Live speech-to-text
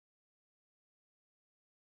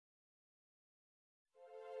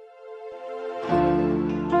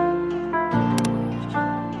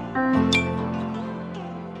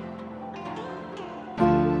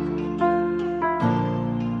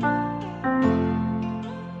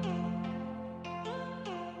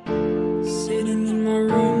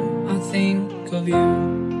think of you.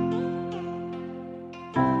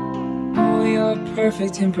 All your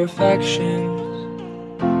perfect imperfections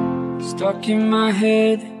stuck in my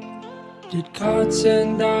head. Did God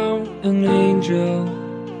send down an angel?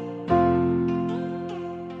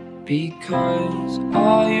 Because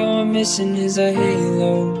all you're missing is a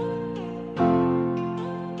halo.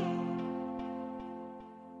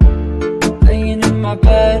 Laying in my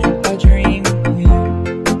bed, I dream of you.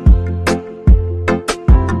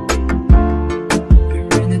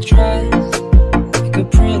 You're in a dress like a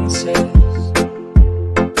princess,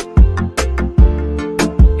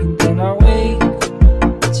 and then I wake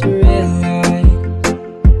to realize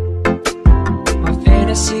my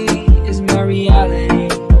fantasy is my reality.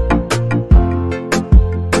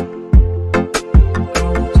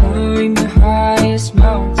 I'll climb the highest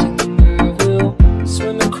mountain, I will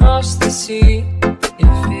swim across the sea,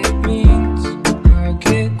 if it means I'll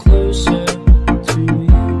get closer to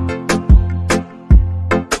you.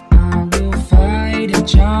 I will fight a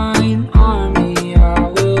giant army, I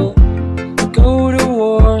will go to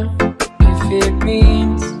war, if it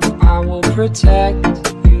means I will protect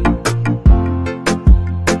you.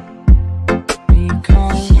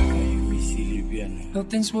 Because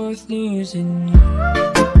nothing's worth losing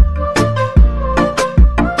you.